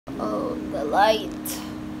Oh, the light.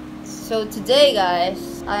 So today,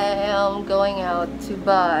 guys, I am going out to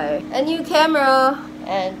buy a new camera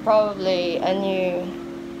and probably a new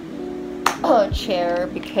chair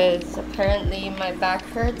because apparently my back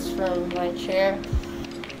hurts from my chair.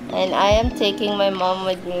 And I am taking my mom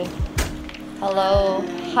with me. Hello.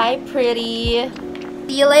 Hi, pretty.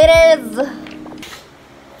 See you later.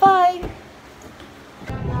 Bye.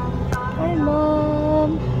 Hi,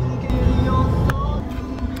 Mom.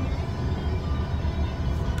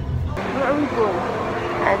 Where are we going?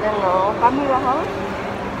 I don't know. Camera house?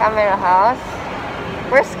 Camera house?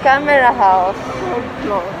 Where's camera house? Third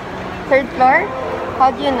floor. Third floor?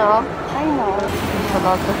 How do you know? I know. There's a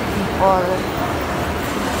lot of people.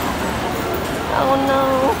 Oh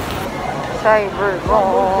no. Cyber.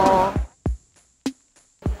 Oh.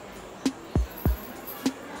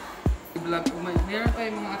 Vlog ko, meron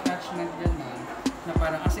tayong mga attachment dyan na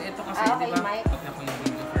parang kasi ito kasi, Okay, di ba? Mike. Ako yung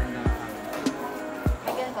videographer na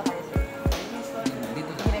Ay, ganito kayo, sir.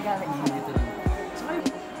 dito lang. Ginagamit siya. Dito lang.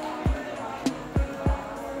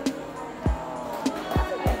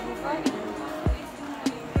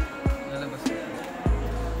 Lalabas ito.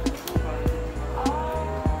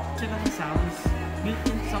 Tsaka yung sounds,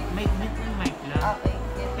 built-in mic lang. Okay.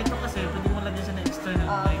 Ito kasi, pwede mo lagyan siya ng external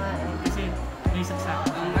mic. Kasi may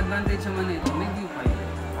saksakan. Ang advantage naman nito, may viewfinder.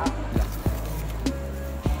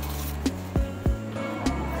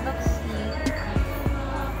 Let's see.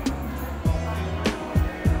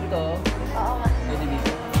 Ito, Oo nga. pwede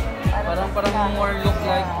dito. Parang more look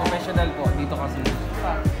like professional po. Dito kasi.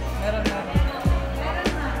 Meron na.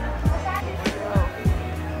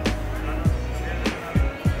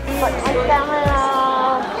 Ang camera.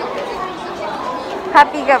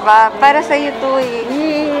 Happy ka ba? Para sa'yo to eh.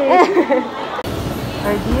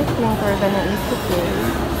 Or do you think we're gonna eat today?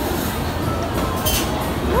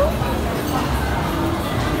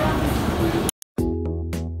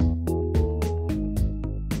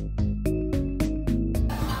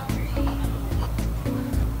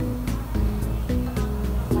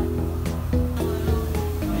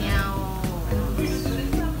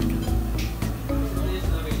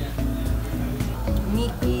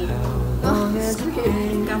 Mickey. Oh, sweet.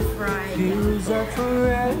 Fried. Feels like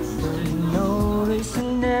forever,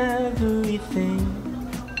 noticing everything,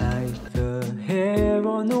 like the hair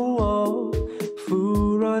on the wall,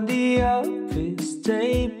 food on the office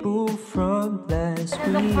table from last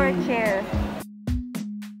Look for a week. chair.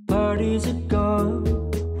 Parties are gone,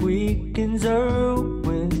 weekends are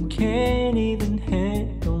ruined, can't even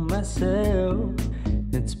handle myself.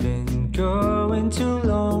 It's been going too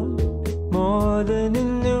long, more than a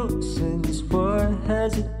nuisance. What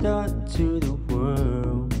has it done to the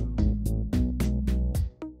world?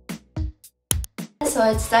 So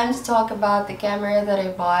it's time to talk about the camera that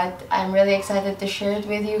I bought. I'm really excited to share it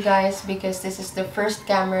with you guys because this is the first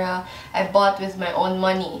camera I bought with my own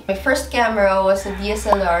money. My first camera was a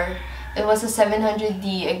DSLR. It was a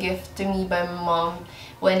 700D, a gift to me by my mom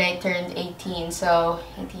when I turned 18. So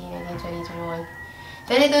 18, 19, 20, 21.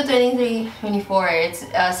 22, 23, 24. It's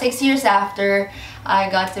 6 years after I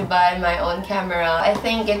got to buy my own camera. I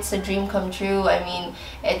think it's a dream come true. I mean,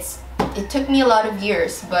 it took me a lot of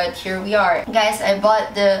years, but here we are. Guys, I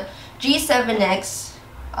bought the G7X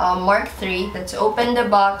Mark III. Let's open the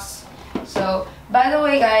box. So, by the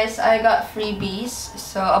way guys, I got freebies.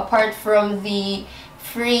 So, apart from the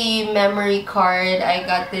free memory card, I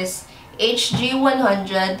got this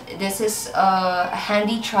HG100. This is a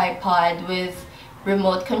handy tripod with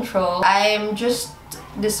remote control. I'm just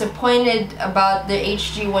disappointed about the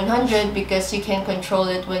HG100 because you can control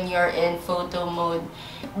it when you're in photo mode.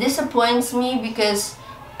 Disappoints me because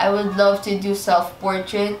I would love to do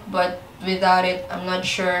self-portrait, but without it, I'm not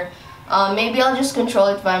sure. Maybe I'll just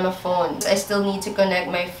control it via my phone. I still need to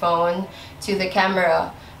connect my phone to the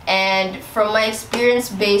camera. And from my experience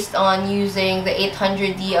based on using the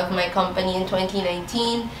 800D of my company in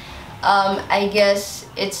 2019, I guess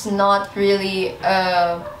it's not really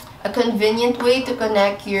a convenient way to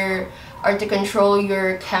connect or to control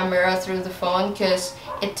your camera through the phone because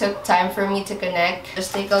it took time for me to connect.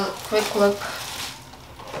 Just take a quick look.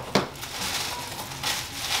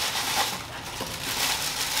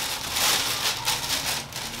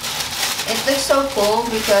 It looks so cool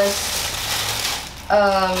because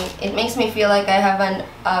it makes me feel like I have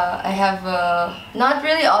a not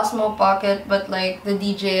really Osmo Pocket, but like the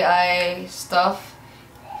DJI stuff,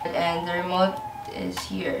 and the remote is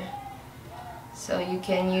here, so you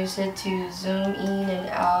can use it to zoom in and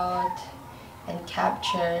out and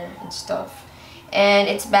capture and stuff. And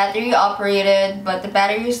it's battery operated, but the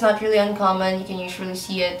battery is not really uncommon. You can usually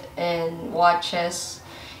see it in watches.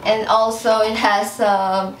 And also it has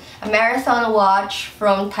a marathon watch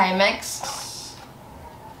from Timex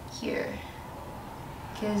here,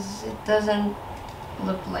 because it doesn't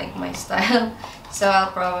look like my style. So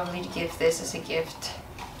I'll probably give this as a gift.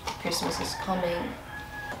 Christmas is coming.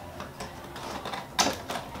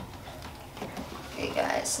 Okay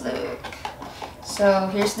guys, look. So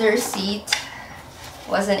here's the receipt.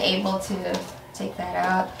 Wasn't able to take that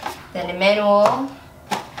out. Then the manual.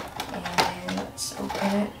 And let's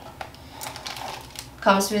open it.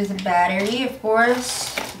 Comes with the battery, of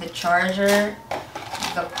course, the charger,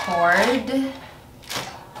 the cord,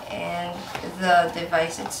 and the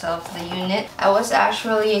device itself, the unit. I was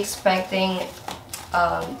actually expecting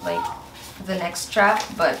like the neck strap,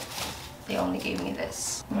 but they only gave me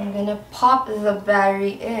this. I'm gonna pop the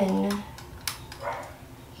battery in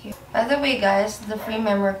here. By the way guys, the free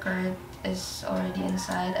memory card is already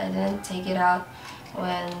inside. I didn't take it out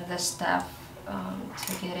when the staff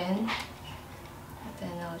took it in.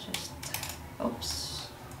 Then I'll just, oops,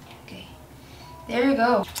 okay, there you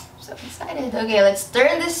go. So excited. Okay, let's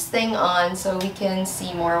turn this thing on so we can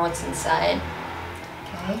see more what's inside.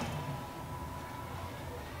 Okay,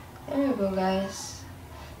 there you go guys.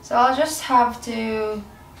 So I'll just have to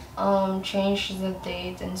change the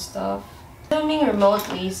date and stuff. Zooming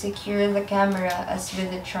remotely, secure the camera as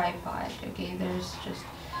with a tripod. Okay, there's just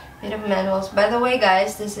a bit of manuals. By the way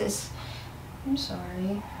guys, this is, I'm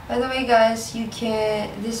sorry. By the way guys,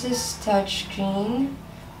 this is touchscreen.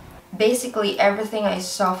 Basically everything I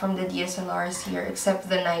saw from the DSLR is here except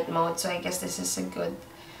the night mode, so I guess this is a good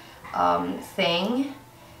thing.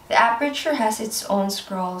 The aperture has its own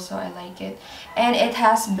scroll, so I like it. And it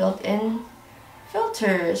has built-in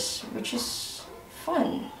filters, which is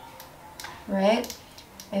fun, right?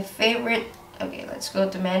 My favorite, okay, let's go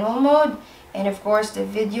to manual mode. And of course the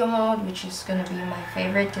video mode, which is gonna be my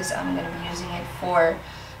favorite because I'm gonna be using it for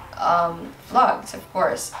vlogs, of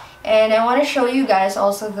course. And I want to show you guys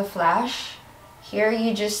also the flash. Here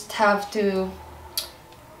you just have to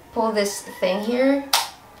pull this thing here.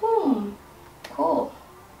 Boom! Cool.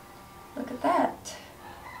 Look at that.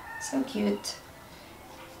 So cute.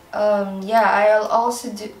 Yeah, I'll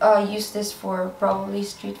also use this for probably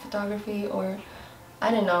street photography, or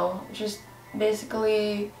I don't know, just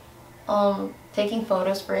basically taking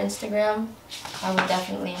photos for Instagram. I would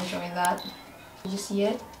definitely enjoy that. Did you see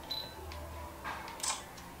it?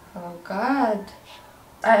 Oh god.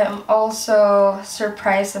 I am also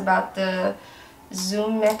surprised about the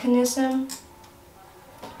zoom mechanism,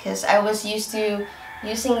 because I was used to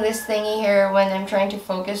using this thingy here when I'm trying to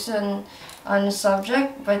focus on the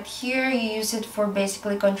subject, but here you use it for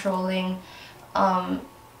basically controlling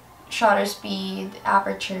shutter speed,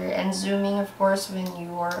 aperture, and zooming, of course, when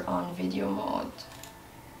you are on video mode.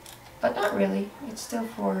 But not really, it's still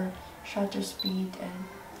for shutter speed and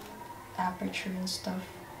aperture and stuff.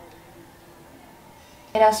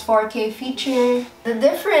 It has 4K feature. The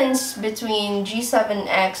difference between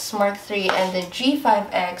G7X Mark III and the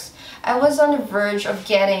G5X, I was on the verge of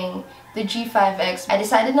getting the G5X. I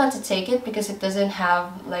decided not to take it because it doesn't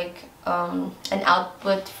have like an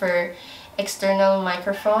output for external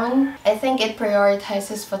microphone. I think it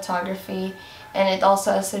prioritizes photography, and it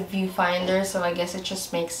also has a viewfinder, so I guess it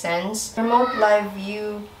just makes sense. Remote live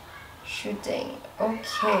view shooting.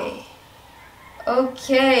 Okay.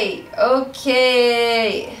 Okay.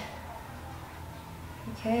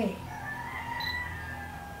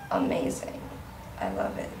 Amazing. I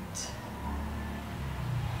love it.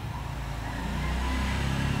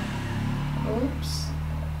 Oops.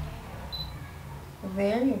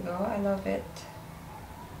 There you go. I love it.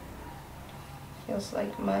 Feels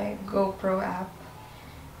like my GoPro app.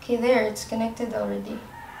 Okay, there, it's connected already.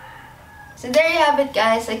 So there you have it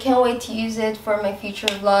guys. I can't wait to use it for my future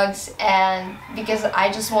vlogs, and because I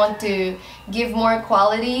just want to give more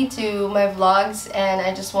quality to my vlogs, and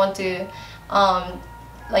I just want to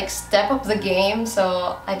like step up the game,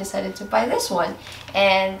 so I decided to buy this one.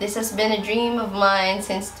 And this has been a dream of mine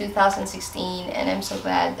since 2016, and I'm so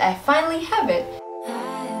glad I finally have it.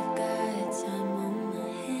 I've got time on my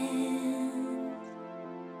hands,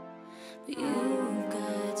 but you've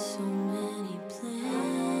got so many plans.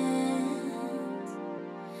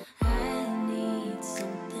 I need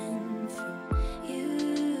something from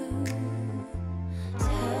you.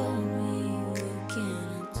 Tell me, what can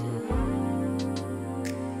I do?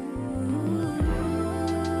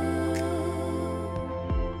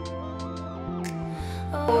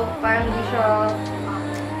 Oh, parang di siya...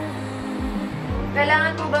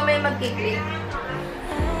 Kailangan po ba may magkiklik?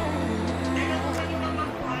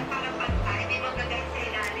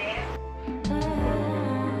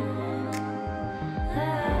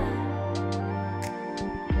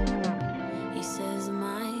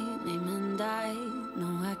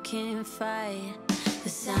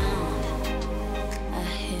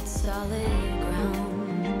 solid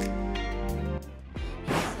ground.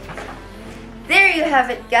 There you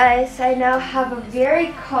have it, guys. I now have a very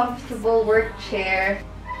comfortable work chair.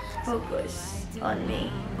 Focus on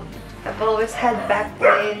me. I've always had back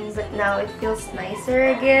pain, but now it feels nicer,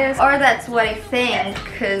 I guess. Or that's what I think,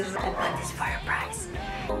 because I bought this for a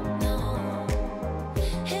price.